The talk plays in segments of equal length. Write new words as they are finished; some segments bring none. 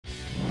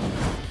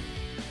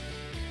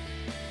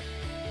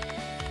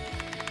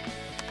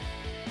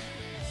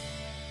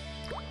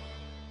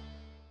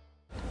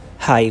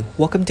Hi,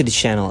 welcome to the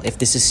channel. If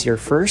this is your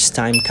first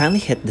time, kindly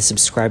hit the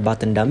subscribe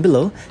button down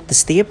below to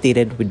stay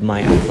updated with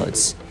my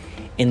uploads.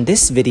 In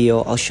this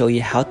video, I'll show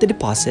you how to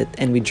deposit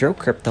and withdraw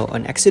crypto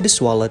on Exodus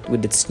Wallet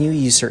with its new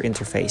user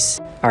interface.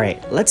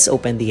 Alright, let's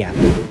open the app.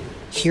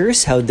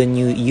 Here's how the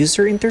new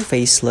user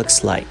interface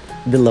looks like.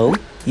 Below,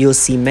 you'll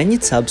see menu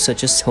tabs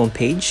such as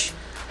Homepage,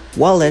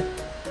 Wallet,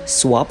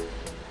 Swap,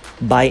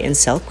 Buy and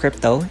Sell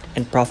Crypto,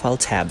 and Profile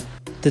tab.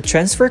 To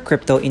transfer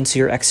crypto into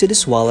your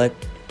Exodus Wallet,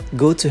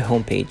 go to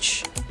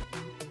Homepage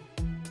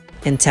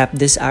and tap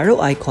this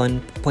arrow icon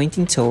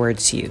pointing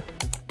towards you.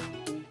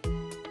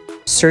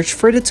 Search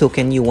for the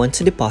token you want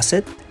to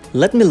deposit.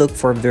 Let me look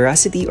for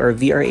Veracity or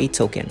VRA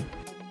token.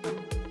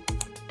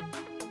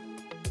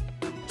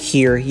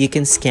 Here, you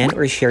can scan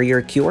or share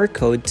your QR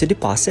code to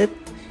deposit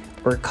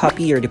or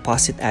copy your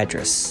deposit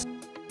address.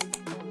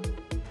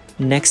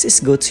 Next is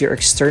go to your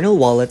external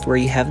wallet where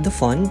you have the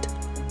fund.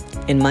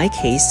 In my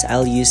case,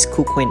 I'll use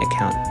Kucoin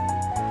account.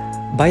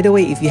 By the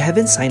way, if you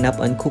haven't signed up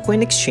on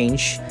Kucoin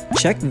Exchange,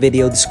 check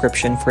video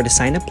description for the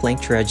sign up link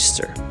to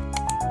register.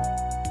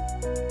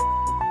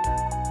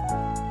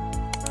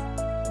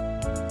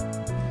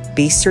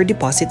 Paste your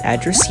deposit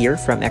address here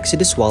from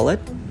Exodus Wallet.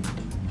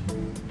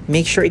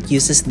 Make sure it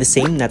uses the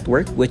same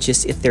network, which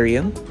is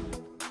Ethereum.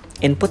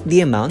 Input the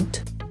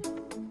amount.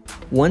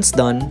 Once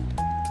done,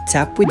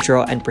 tap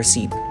withdraw and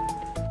proceed.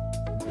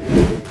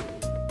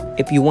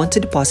 If you want to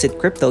deposit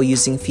crypto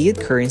using fiat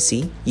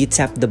currency, you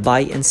tap the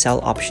buy and sell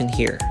option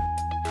here.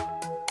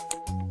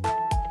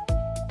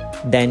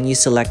 Then you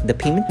select the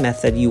payment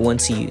method you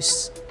want to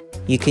use.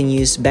 You can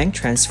use bank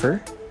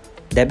transfer,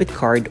 debit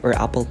card, or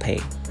Apple Pay.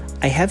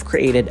 I have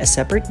created a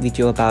separate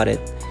video about it.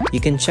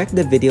 You can check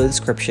the video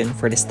description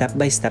for the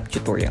step-by-step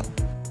tutorial.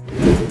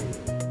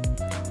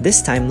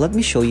 This time, let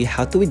me show you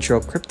how to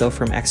withdraw crypto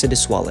from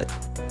Exodus Wallet.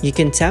 You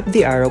can tap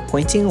the arrow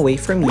pointing away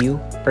from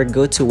you or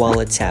go to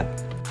Wallet tab.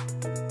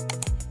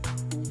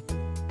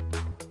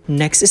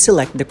 Next is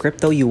select the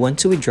crypto you want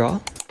to withdraw.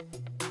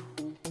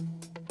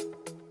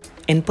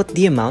 Input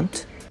the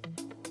amount.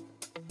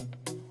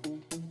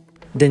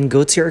 Then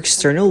go to your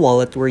external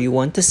wallet where you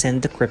want to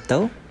send the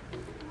crypto.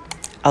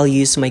 I'll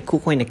use my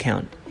Kucoin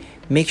account.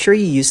 Make sure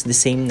you use the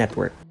same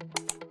network.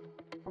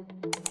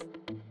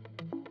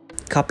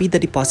 Copy the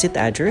deposit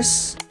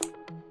address.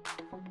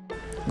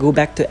 Go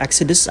back to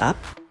Exodus app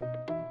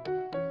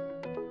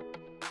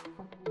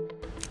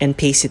and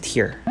paste it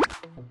here.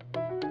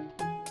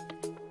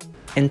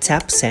 And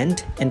tap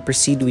send and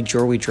proceed with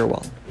your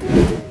withdrawal.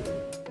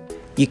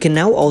 You can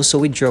now also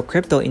withdraw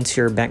crypto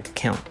into your bank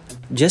account.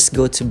 Just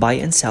go to buy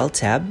and sell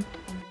tab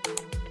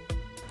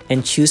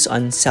and choose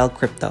on sell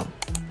crypto.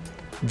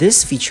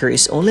 This feature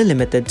is only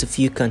limited to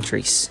few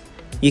countries.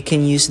 You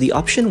can use the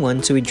option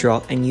 1 to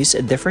withdraw and use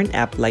a different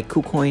app like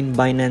Kucoin,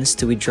 Binance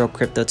to withdraw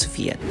crypto to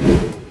fiat.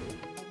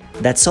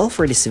 That's all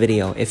for this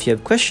video. If you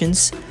have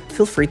questions,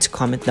 feel free to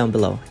comment down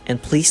below.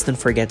 And please don't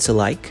forget to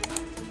like,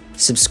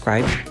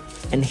 subscribe,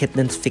 and hit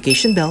the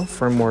notification bell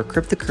for more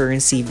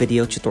cryptocurrency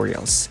video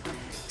tutorials.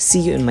 See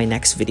you in my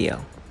next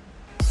video.